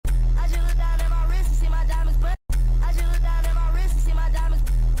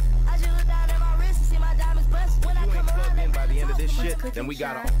Then we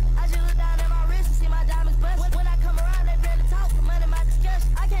got I just look down at my wrist and see my diamonds bust. When I come around, they barely talk for money, my discussion.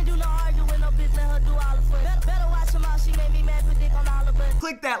 I can't do no arguing with no bitch, let her do all the fuss. Better watch her mouth, she made me mad, put dick on all the butts.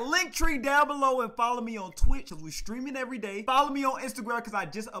 Click that link tree down below and follow me on Twitch. We're streaming every day. Follow me on Instagram because I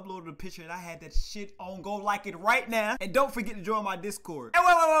just uploaded a picture and I had that shit on. Go like it right now. And don't forget to join my Discord. And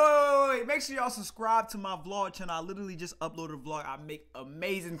wait. Make sure y'all subscribe to my vlog channel. I literally just uploaded a vlog. I make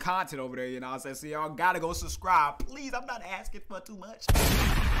amazing content over there, you know what I'm saying? So y'all gotta go subscribe. Please, I'm not asking for too much.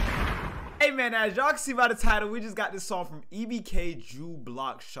 Hey man, as y'all can see by the title, we just got this song from EBK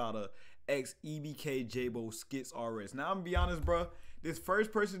JuBlockShotta x EBK Jaaybo Skitz RS. Now I'm gonna be honest, bro. This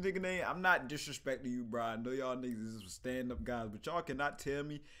first person nigga name, I'm not disrespecting you, bro. I know y'all niggas is stand-up guys, but y'all cannot tell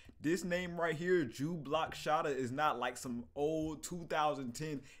me this name right here, JuBlockShotta, is not like some old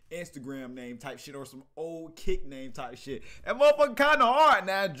 2010 Instagram name type shit or some old kick name type shit. That motherfucker kind of hard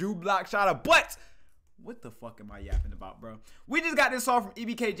now, JuBlockShotta, but what the fuck am I yapping about, bro? We just got this song from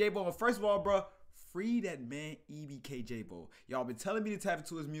EBK Jaaybo, and first of all, bro, free that man EBK Jaaybo. Y'all been telling me to tap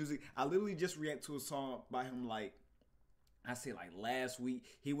into his music. I literally just react to a song by him like last week.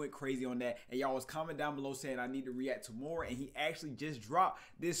 He went crazy on that, and y'all was commenting down below saying I need to react to more, and he actually just dropped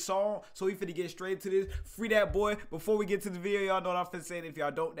this song, so we finna get straight to this. Free that boy. Before we get to the video, y'all know what I'm finna say. If y'all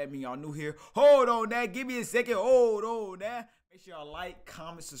don't, that mean y'all new here. Hold on now, give me a second. Hold on now. Make sure y'all like,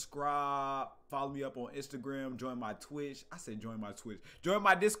 comment, subscribe, follow me up on Instagram, join my Twitch. I said join my Twitch. Join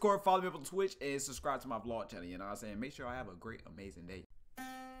my Discord, follow me up on Twitch, and subscribe to my vlog channel, you know what I'm saying? Make sure y'all have a great, amazing day.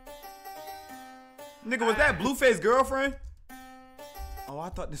 Nigga, was that Blueface girlfriend? Oh, I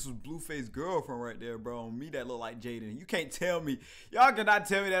thought this was Blueface girlfriend right there, bro. On me, that look like Jaden. You can't tell me. Y'all cannot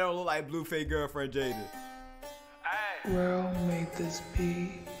tell me that don't look like Blueface girlfriend Jaden. World made this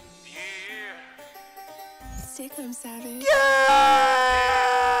be. Stick 'em, savage. Yeah!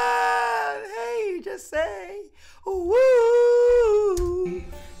 Hey, just say, woo!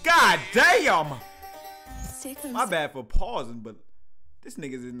 God damn! Stick 'em. My bad for pausing, but this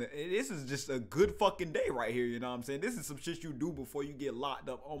nigga's in the. This is just a good fucking day right here. You know what I'm saying? This is some shit you do before you get locked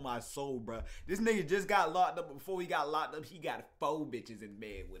up. On my soul, bro. This nigga just got locked up. Before he got locked up, he got 4 bitches in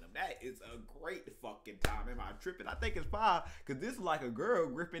bed with him. That is a great fucking time. Am I tripping? I think it's 5, cause this is like a girl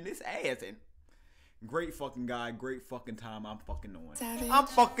gripping this ass and. Great fucking guy, great fucking time. I'm fucking knowing. Savage. I'm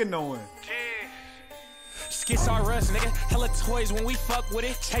fucking knowing. Skitz RS, nigga. Hella toys when we fuck with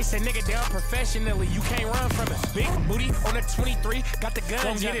it. Chase a nigga down professionally. You can't run from it. Big booty on the 23. Got the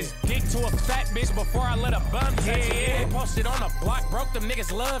gun. Get his dick to a fat bitch before I let a bum touch it. Yeah. Posted on the block. Broke them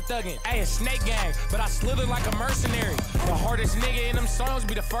niggas love thugging. Ayy, a snake gang. But I slithered like a mercenary. The hardest nigga in them songs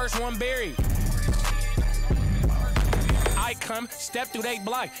be the first one buried. I come, step through they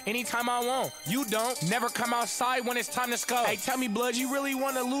block anytime I want. You don't, never come outside when it's time to scope. Hey, tell me, blood, you really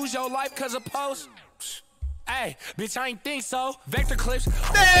want to lose your life cause of post? Hey, bitch, I ain't think so. Vector clips. Wait.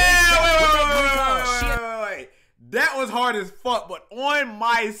 That was hard as fuck, but on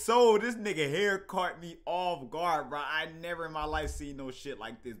my soul, this nigga hair caught me off guard, bro. I never in my life seen no shit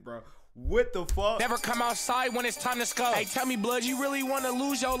like this, bro. What the fuck? Never come outside when it's time to scope. Hey, tell me, blood, you really want to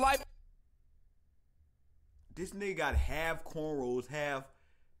lose your life? This nigga got half cornrows, half,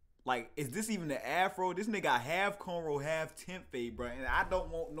 like, is this even the afro? This nigga got half cornrow, half temp fade, bro. And I don't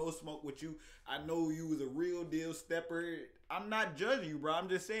want no smoke with you. I know you was a real deal stepper. I'm not judging you, bro. I'm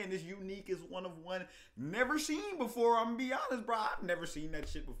just saying this unique is one of one never seen before. I'm gonna be honest, bro. I've never seen that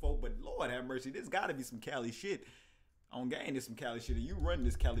shit before, but Lord have mercy. This gotta be some Cali shit. On game, this some Cali shit. And you run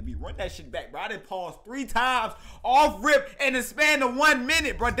this Cali beat. Run that shit back, bro. I done paused 3 times off rip in the span of 1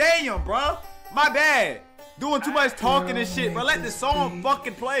 minute, bro. Damn, bro. My bad. Doing too much talking and shit, bro. Let the song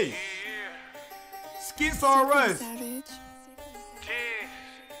fucking play. Skitz RS.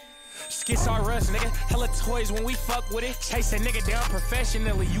 Skitz RS, nigga. Hella toys when we fuck with it. Chase a nigga down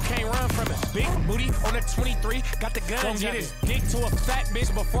professionally. You can't run from it. Big booty on the 23. Got the gun. Get his dick to a fat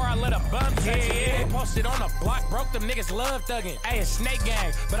bitch before I let a bum touch it. Yeah. Posted on the block. Broke them niggas love thugging. Ayy, a snake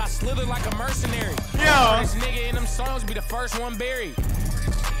gang. But I slithered like a mercenary. Yeah. This nigga in them songs be the first one buried.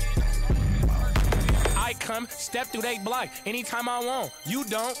 I come, step through they block anytime I want. You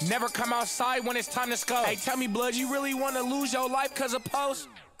don't, never come outside when it's time to scope. Hey, tell me, blood, you really want to lose your life cause of post?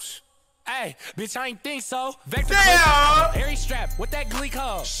 Hey, bitch, I ain't think so. Vector Harry strap, what that glee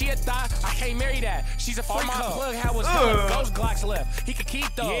called? She a thought, I can't marry that. She's a freak. My plug had was those Glocks left. He could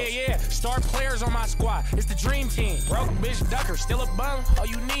keep those. Yeah. Star players on my squad. It's the dream team. Broke bitch ducker, still a bum. Oh,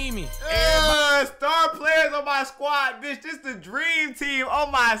 you need me. Star players on my squad, bitch. This the dream team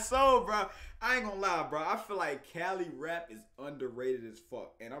on my soul, bro. I ain't gonna lie, bro. I feel like Cali rap is underrated as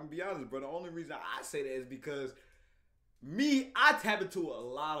fuck. And I'm gonna be honest, bro. The only reason I say that is because me, I tap into a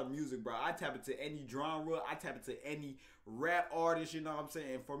lot of music, bro. I tap into any genre. I tap into any rap artist, you know what I'm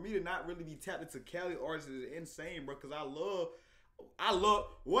saying? And for me to not really be tapped into Cali artists is insane, bro, because I love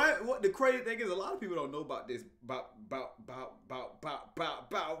what the crazy thing is, a lot of people don't know about this,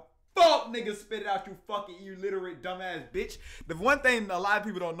 fuck niggas, spit it out, you fucking illiterate dumbass bitch. The one thing a lot of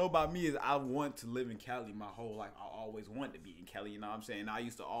people don't know about me is I want to live in Cali my whole life. I always wanted to be in Cali, you know what I'm saying? I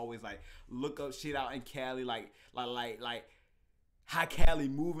used to always like look up shit out in Cali, like how Cali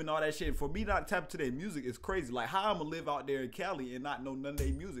move and all that shit. And for me not to tap into their music is crazy. Like how I'm gonna live out there in Cali and not know none of their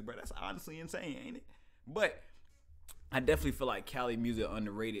music, bro. That's honestly insane, ain't it? But I definitely feel like Cali music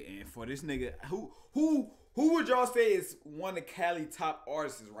underrated. And for this nigga, who would y'all say is one of Cali top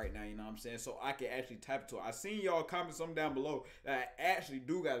artists right now, you know what I'm saying? So I can actually tap into it. I seen y'all comment something down below that I actually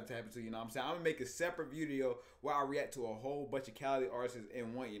do gotta tap into, you know what I'm saying? I'm gonna make a separate video where I react to a whole bunch of Cali artists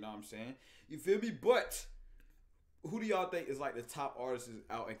in one, you know what I'm saying? You feel me? But who do y'all think is like the top artists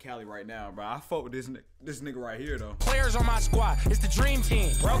out in Cali right now, bro? I fuck with this nigga right here though. Players on my squad, it's the dream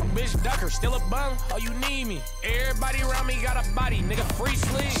team. Broke bitch ducker, still a bum, oh you need me. Everybody around me got a body, nigga free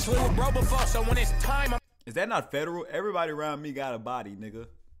sleeve. Slid with bro before, so when it's time, Is that not federal? Everybody around me got a body, nigga.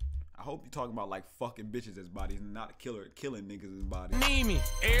 I hope you talking about like fucking bitches as bodies and not killing niggas as bodies. Need me.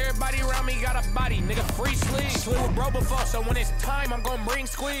 Everybody around me got a body, nigga free sleeve. Slid with bro before, so when it's time, I'm gonna bring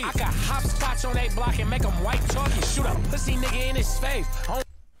squeeze. I got hopscotch on they block and make them white chalky. Shoot a pussy nigga in his face.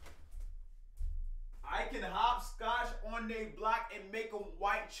 I can hopscotch on they block and make them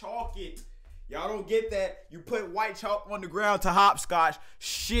white chalk it. Y'all don't get that. You put white chalk on the ground to hopscotch.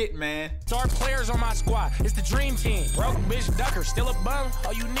 Shit, man. Star players on my squad, it's the dream team. Broke bitch ducker, still a bum,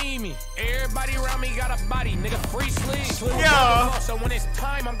 oh you need me. Everybody around me got a body, nigga free sleeve. Yeah. So when it's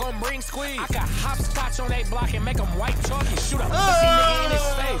time, I'm gonna bring squeeze. I got hopscotch on they block and make them white chalky. Shoot a pussy nigga in his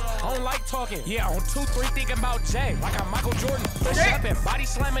face. I don't like talking. Yeah, on 2-3 thinking about Jay, like I'm Michael Jordan. Push up and body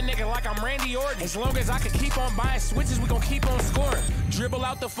slam a nigga like I'm Randy Orton. As long as I can keep on buying switches, we gon' keep on scoring. Dribble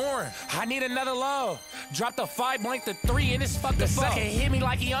out the foreign. I need another low. Drop the 5, blank the 3, and this fuck the second hit me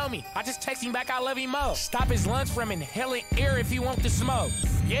like he owe me. I just text him back, I love him more. Stop his lungs from inhaling air if he want the smoke.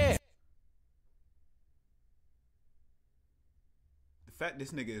 Yeah. The fact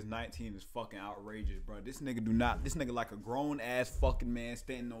this nigga is 19 is fucking outrageous, bro. This nigga like a grown ass fucking man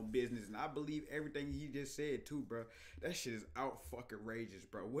standing on business, and I believe everything he just said too, bro. That shit is out fucking outrageous,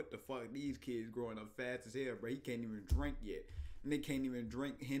 bro. What the fuck? These kids growing up fast as hell, bro. He can't even drink yet. And they can't even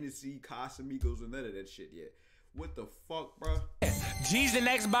drink Hennessy, Casamigos, or none of that shit yet. What the fuck, bro? G's the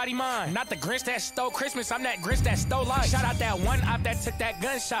next body mine. Not the Grinch that stole Christmas, I'm that Grinch that stole life. Shout out that one op that took that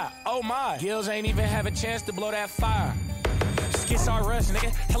gunshot. Oh my. Gills ain't even have a chance to blow that fire. Skitz our rush,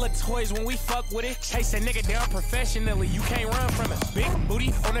 nigga. Hella toys when we fuck with it. Chase a nigga down professionally, you can't run from it. Big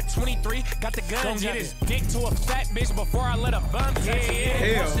booty on the 23, got the gun. Don't get his dick to a fat bitch before I let a bum touch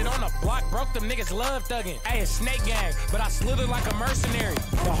it. Posted on the block, broke them niggas love thugging. Hey, a snake gang, but I slithered like a mercenary.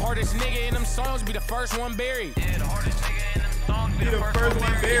 The hardest nigga in them songs be the first one buried. Yeah, the hardest nigga in them songs be the first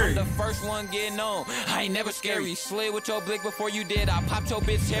one buried. The first one getting on. I ain't never scary. Slid with your blick before you did. I popped your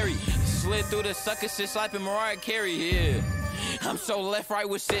bitch cherry. Slid through the sucker shit, slapping Mariah Carey. Yeah. I'm so left right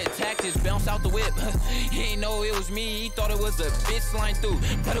with shit tactics, bounce out the whip. He ain't know it was me, he thought it was a bitch line through,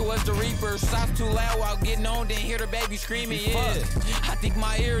 but it was the Reaper. Shots too loud while getting on, didn't hear the baby screaming. Yeah, I think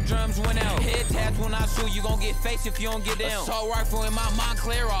my eardrums went out. Head taps when I shoot, you gon' get faced if you don't get down. Assault rifle in my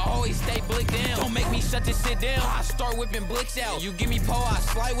Montclair, I always stay blick down. Don't make me shut this shit down, I start whipping blicks out. You give me pole, I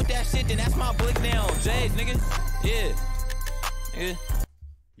slide with that shit, then that's my blick down. Jzz, nigga, yeah, nigga.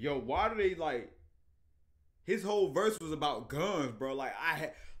 Yo, why do they like? His whole verse was about guns, bro. Like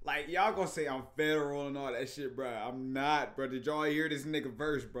y'all gonna say I'm federal and all that shit, bro. I'm not, bro. Did y'all hear this nigga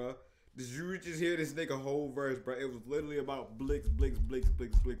verse, bro? Did you just hear this nigga whole verse, bro? It was literally about blicks.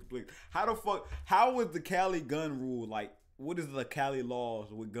 How the fuck? How was the Cali gun rule? Like, what is the Cali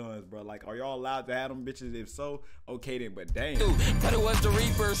laws with guns, bro? Like, are y'all allowed to have them bitches? If so, okay then, but damn. But it was the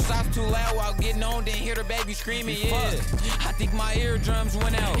Reaper, shots too loud while getting on, didn't hear the baby screaming, yeah. I think my eardrums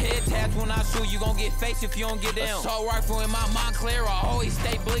went out. Head taps when I shoot, you gon' get faced if you don't get down. Assault rifle in my Montclair, I always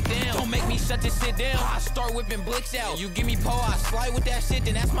stay blick down. Don't make me shut this shit down, I start whipping blicks out. You give me pole, I slide with that shit,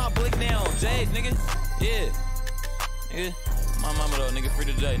 then that's my blick down. Jzz, nigga, yeah. Nigga, my mama though, nigga free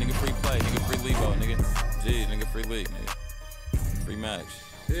today, nigga free play, nigga free Levo, nigga. Gzzz, nigga free league, nigga. Free Max.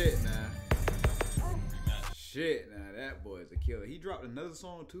 Shit, nah. Shit, nah. That boy's a killer. He dropped another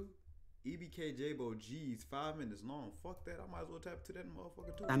song too. EBK Jaaybo Gzzz, 5 minutes long. Fuck that. I might as well tap to that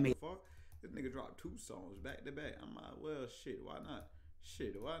motherfucker too. Fuck. This nigga dropped 2 songs back to back. I might, well, shit. Why not?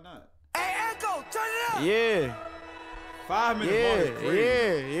 Shit, why not? Hey, Echo, turn it up. Yeah. 5 minutes long is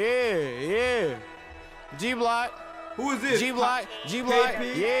crazy. Yeah. G-Block. Who is this? G-Block,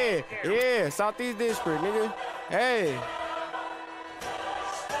 yeah, Southeast District, nigga. Hey.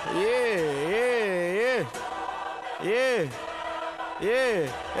 Yeah,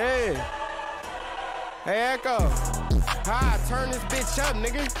 hey. Hey, Echo. How I turn this bitch up,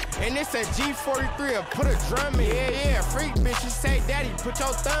 nigga? And it's a G43, I put a drum in it. Yeah, freak bitch, you say daddy, put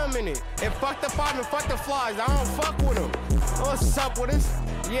your thumb in it. And fuck the five fuck the flies, I don't fuck with them. What's up with us?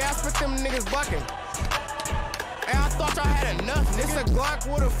 Yeah, I spit them niggas bucking. Hey, I thought y'all had enough, nigga. It's a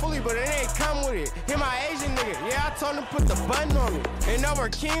Glock with a fully, but it ain't come with it. He my Asian nigga, yeah, I told him put the button on me. And over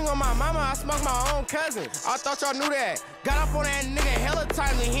King on my mama, I smoke my own cousin. I thought y'all knew that. Got up on that nigga hella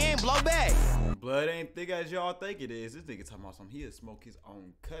timely, he ain't blow back. Blood ain't thick as y'all think it is. This nigga talking about something. He'll smoke his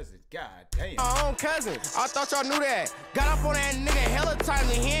own cousin. God damn. My own cousin. I thought y'all knew that. Got up on that nigga hella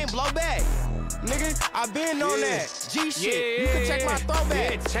timely, he ain't blow back. Nigga, I been on that G shit. You can check my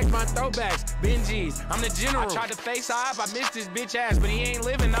throwbacks. Yeah, check my throwbacks. Benji's. I'm the general. I tried to face off. I missed this bitch ass, but he ain't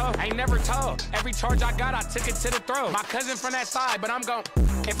living though. I ain't never told. Every charge I got, I took it to the throat. My cousin from that side, but I'm gon'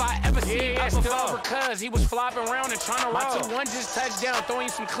 if I ever see him still over cuz he was flopping around and trying to roll. My 2-1 just touched down, throwing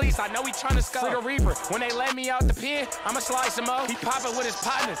some cleats. I know he trying to score. Free the Reaper. When they let me out the pen, I'ma slice him up. He popping with his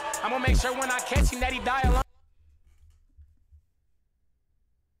partners. I'ma make sure when I catch him that he die alone.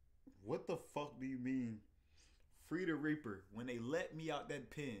 What the fuck do you mean? Free the Reaper. When they let me out that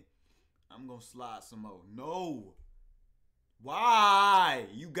pen, I'm gonna slide some more. No. Why?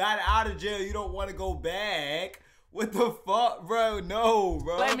 You got out of jail. You don't want to go back. What the fuck, bro? No,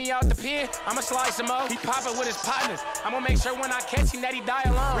 bro. Let me out the pen, I'ma slice him up. He popping with his partners. I'ma make sure when I catch him that he die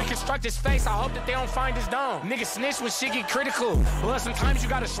alone. Reconstruct his face, I hope that they don't find his dome. Niggas snitch when shit get critical. Blood, sometimes you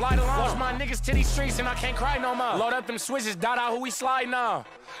gotta slide along. Lost my niggas to these streets and I can't cry no more. Load up them switches, dot out who we sliding on.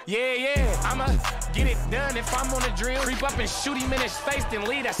 Yeah, I'ma get it done if I'm on the drill. Creep up and shoot him in his face, then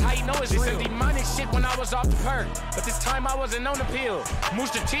leave. That's how you know it's real. Some demonic shit when I was off the perk, but this time I wasn't on the pill. Move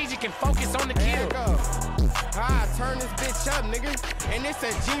strategic and focus on the kill. I turn this bitch up, nigga. And it's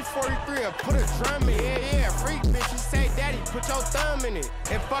a G43, I put a drum in it. Yeah, freak bitch, you say daddy, put your thumb in it.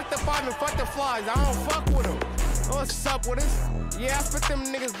 And fuck the five fuck the flies, I don't fuck with them. What's up with us? Yeah, I spit them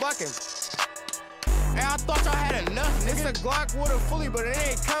niggas bucking. Hey, I thought y'all had enough, nigga. It's a Glock with a fully, but it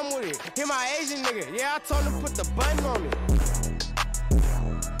ain't come with it. He my Asian nigga, yeah, I told him put the button on me.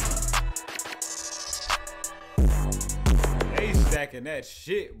 They stacking that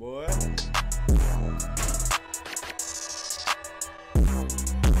shit, boy.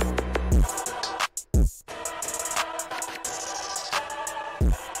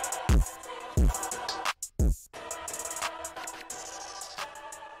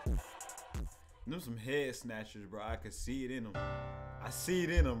 Them some head snatchers, bro. I can see it in them. I see it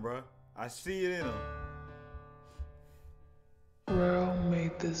in them, bro. I see it in them. Well,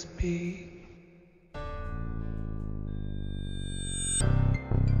 made this beat.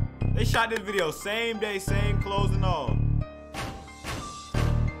 They shot this video same day, same clothes and all.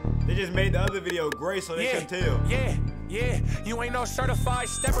 They just made the other video gray so they couldn't tell. Yeah, you ain't no certified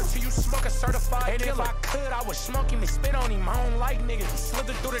stepper till you smoke a certified killer. And if I could, I would smoke him and spit on him. I don't like niggas.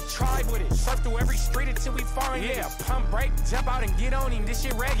 Slithered through the tribe with it. Surf through every street until we find niggas. Pump break, jump out and get on him. This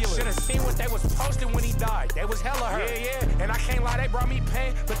shit regular. Should've seen what they was posting when he died. They was hella hurt. Yeah. And I can't lie, they brought me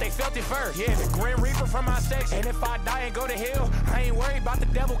pain, but they felt it first. Yeah, the Grim Reaper from my section. And if I die and go to hell, I ain't worried about the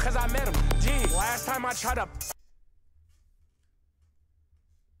devil cause I met him. Gzzz, last time I tried to...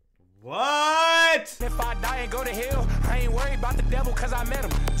 What? If I die and go to hell, I ain't worried about the devil cause I met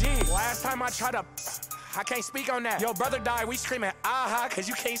him. Gzzz, last time I tried to... I can't speak on that. Yo, brother died, we screaming aha, cause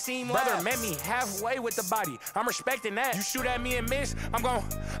you can't see him. Brother met me halfway with the body. I'm respecting that. You shoot at me and miss, I'm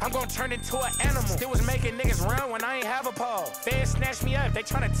gon' turn into an animal. Still was making niggas run when I ain't have a pole. Feds snatched me up, they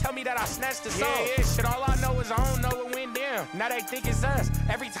tryna tell me that I snatched the soul. Yeah, shit, all I know is I don't know what went down. Now they think it's us,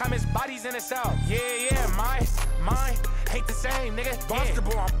 every time his body's in the cell. Yeah, mine ain't the same, nigga.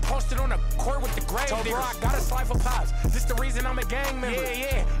 Comfortable, I'm posted on the court with the grave. So bro, I got a slide for pops. This the reason I'm a gang member.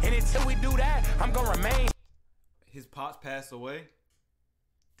 Yeah. And until we do that, I'm gonna remain. His pops passed away?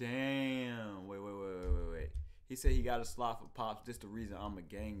 Damn. Wait. He said he got a slot for pops. This the reason I'm a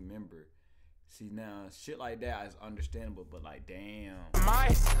gang member. See, now, shit like that is understandable, but like, damn.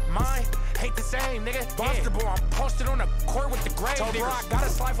 Mine ain't the same, nigga. Comfortable, I'm posted on the court with the grave. So bro, I got a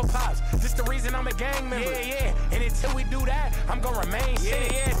slide for pops. This the reason I'm a gang member. Yeah. And until we do that, I'm gonna remain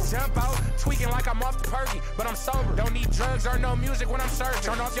sitting. Yeah. Jump out, tweaking like I'm off the perky, but I'm sober. Don't need drugs or no music when I'm searching.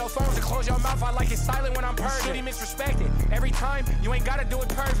 Turn off your phones and close your mouth. I like it silent when I'm purging. Shitty misrespected. Every time, you ain't gotta do it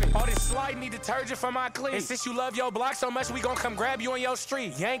perfect. All this slide need detergent for my cleats. And since you love your block so much, we gon' come grab you on your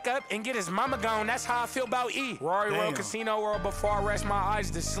street. Yank up and get his mama gone. That's how I feel about E. Rory World Casino World. Before I rest my eyes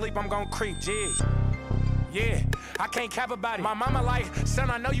to sleep, I'm gon' creep. Gzzz. Yeah, I can't cap about it. My mama like, son,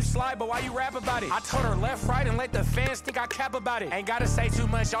 I know you slide, but why you rap about it? I told her left, right, and let the fans think I cap about it. Ain't gotta say too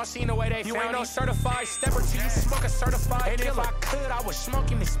much, y'all seen the way they You ain't no certified stepper till you smoke a certified killer. And if I could, I would smoke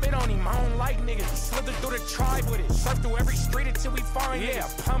him and spit on him. I don't like niggas. Slithered through the tribe with it. Surf through every street until we find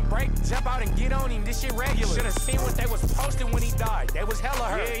niggas. Pump, break, jump out and get on him. This shit regular. Should've seen what they was posting when he died. They was hella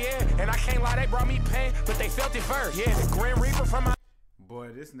hurt. Yeah. And I can't lie, they brought me pain, but they felt it first. Yeah, the Grim Reaper from my... Boy,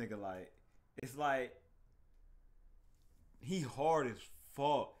 this nigga like, it's like, he hard as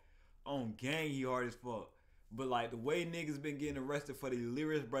fuck. On gang, he hard as fuck. But like the way niggas been getting arrested for the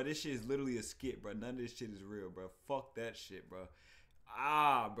lyrics, bro, this shit is literally a skit, bro. None of this shit is real, bro. Fuck that shit, bro.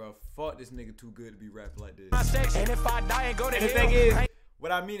 Bro, fuck this nigga too good to be rapping like this. And if I die and go to hell, the thing is,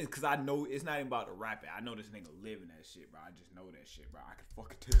 what I mean is, cause I know it's not even about the rapping. I know this nigga living that shit, bro. I just know that shit, bro. I can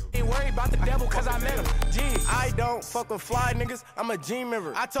fucking tell. Ain't worried about the devil, cause I met him. Gzzz. I don't fuck with fly niggas. I'm a G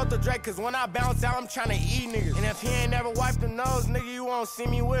member. I told the Drake, cause when I bounce out, I'm trying to eat niggas. And if he ain't never wiped the nose, nigga, you won't see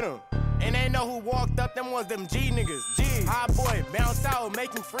me with him. And they know who walked up, them was them G niggas. Gzzz. Hot boy, bounce out,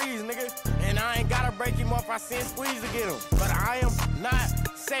 make him freeze, nigga. And I ain't gotta break him off, I send squeeze to get him. But I am not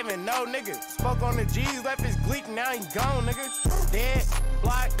saving no nigga. Spoke on the G's, left his gleek, now he gone, nigga. Dead,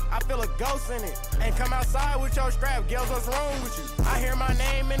 block, I feel a ghost in it. And come outside with your strap, girls, what's wrong with you? I hear my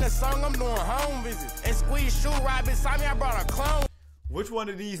name in the song, I'm doing home visits. And squeeze shoe right beside me, I brought a clone. Which one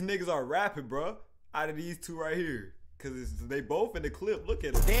of these niggas are rapping, bro? Out of these two right here? Cause they both in the clip, look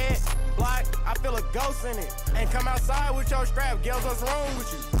at them. Dead, block, I feel a ghost in it. And come outside with your strap, girls, what's wrong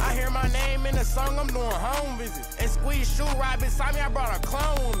with you? I hear my name in the song, I'm doing home visits. And squeeze shoe right beside me, I brought a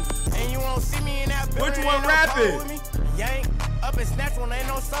clone. And you won't see me in that building. Which one rapping? With me. Yank, up and snatch when ain't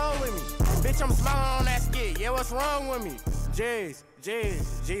no soul with me. Bitch, I'm smiling on that skit, yeah, what's wrong with me? Gzzz,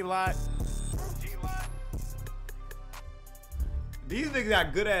 G-Block. These niggas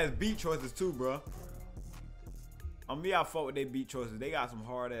got good ass beat choices too, bro. On me, I fuck with their beat choices. They got some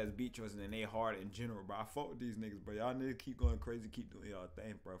hard ass beat choices and they hard in general, bro. I fuck with these niggas, bro. Y'all niggas keep going crazy, keep doing y'all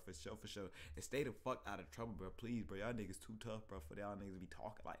thing, bro. For sure. And stay the fuck out of trouble, bro. Please, bro. Y'all niggas too tough, bro. For y'all niggas to be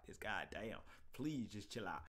talking like this. God damn. Please just chill out.